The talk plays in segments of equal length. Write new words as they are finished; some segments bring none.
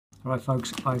Alright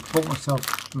folks, I bought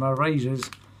myself my razors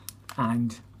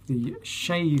and the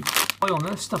shave oil.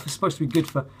 Now, this stuff is supposed to be good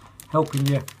for helping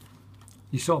you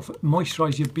sort of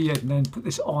moisturise your beard, and then put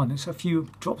this on. It's a few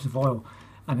drops of oil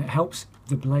and it helps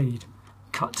the blade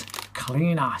cut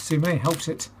cleaner. See me, it helps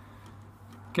it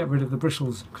get rid of the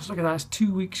bristles. Because look at that, it's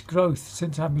 2 weeks growth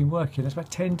since I've been working. That's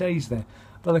about 10 days there.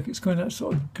 But look, it's going that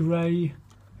sort of grey.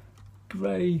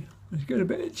 It's got a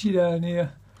bit itchy down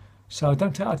here. So I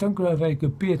don't grow a very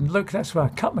good beard. And look, that's where I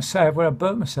cut myself, where I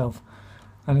burnt myself.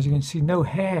 And as you can see, no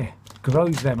hair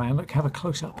grows there, man. Look, have a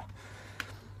close up.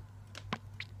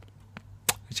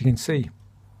 As you can see,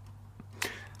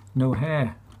 no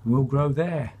hair will grow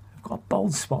there. I've got a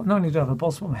bald spot. Not only do I have a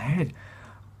bald spot on my head,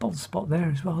 bald spot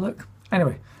there as well, look.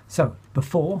 Anyway, so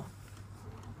before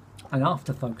and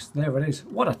after, folks, there it is.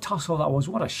 What a tussle that was.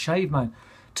 What a shave, man.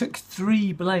 Took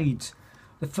 3 blades.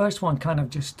 The first one kind of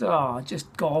just got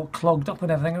all clogged up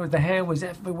and everything. The hair was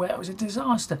everywhere. It was a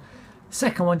disaster. The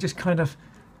second one just kind of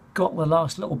got the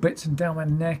last little bits and down my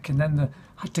neck, and then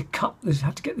had to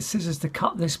get the scissors to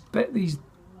cut this bit, these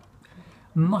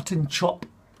mutton chop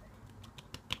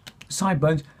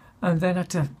sideburns, and then had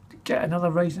to get another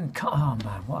razor and cut. Oh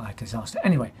man, what a disaster.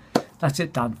 Anyway, that's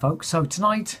it done, folks. So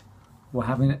tonight we're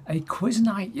having a quiz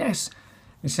night. Yes,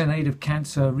 it's in aid of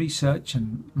cancer research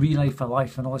and Relay for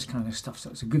Life and all this kind of stuff,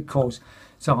 so it's a good cause.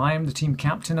 So I am the team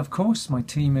captain, of course. My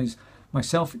team is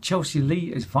myself. Chelsea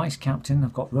Lee is vice captain.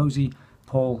 I've got Rosie,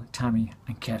 Paul, Tammy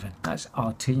and Kevin. That's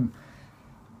our team.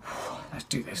 Let's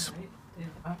do this.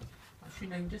 Actually,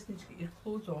 now you just need to get your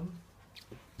clothes on.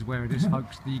 This is where it is,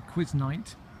 folks. The quiz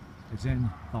night is in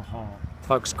the hall.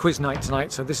 Folks, quiz night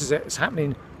tonight. So this is it. It's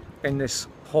happening in this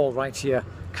hall right here.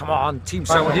 Come on, team.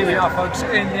 So here we are, folks,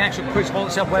 in the actual quiz hall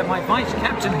itself, where my vice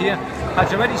captain here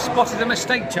has already spotted a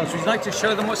mistake. Chelsea, would you like to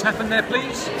show them what's happened there,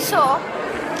 please? So,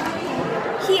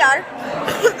 here,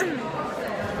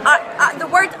 the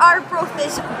word Arbroath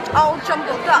is all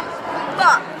jumbled up,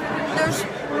 but there's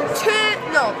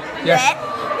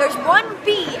there's one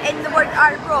B in the word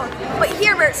Arbroath, but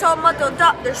here where it's all muddled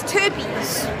up, there's 2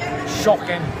 B's.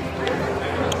 Shocking.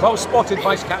 Well spotted,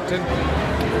 vice captain.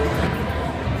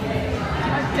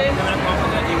 You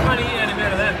can't eat any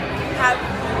more of them.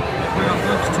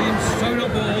 Team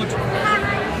sonotbored.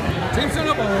 Team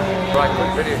sonotbored. Right,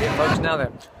 quick video here, folks. Now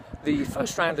then, the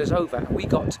first round is over, and we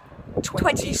got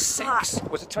 26.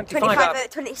 Was it 25 out of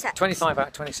 26? 25 out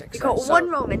of 26. We got one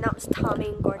wrong, and that was Tommy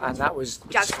and Gordon. And that was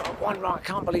just one wrong. I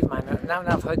can't believe, man. Now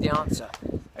I've heard the answer.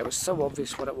 It was so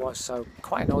obvious what it was, so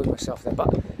quite annoyed myself there. But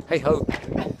hey ho,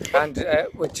 and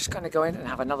we're just going to go in and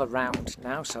have another round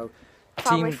now. So.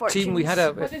 Team, we had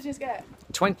a What did you get?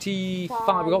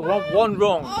 25. We got one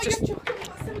wrong. Oh, just... you're joking,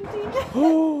 about 17.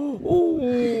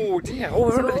 Oh dear. Oh,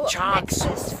 we're a bit of chance.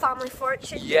 Next is Family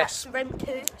Fortune. Yes. Round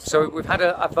 2. So we've had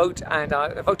a vote, and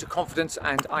a vote of confidence,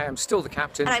 and I am still the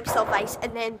captain. And I'm still vice,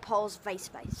 and then Paul's vice.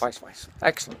 Vice.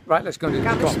 Excellent. Right, let's go and do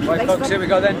Grab this. a Right, folks, here we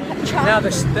go then. Now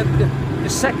the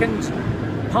second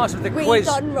part of the quiz.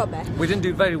 Done rubbish. We didn't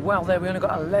do very well there. We only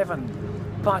got 11.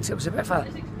 But it was a bit of a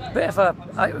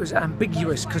it was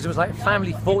ambiguous, because it was like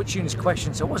family fortunes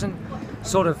question, so it wasn't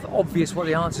sort of obvious what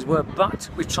the answers were, but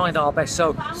we tried our best.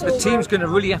 So the team's going to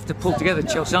really have to pull together,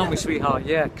 Chelsea, aren't we, sweetheart?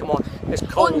 Yeah, come on. It's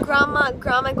cold. And Grandma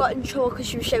got in trouble because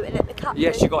she was shouting at the captain.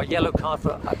 Yes, she got a yellow card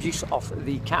for abuse of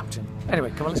the captain. Anyway,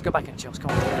 come on, let's go back in, Chelsea.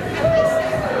 Come on.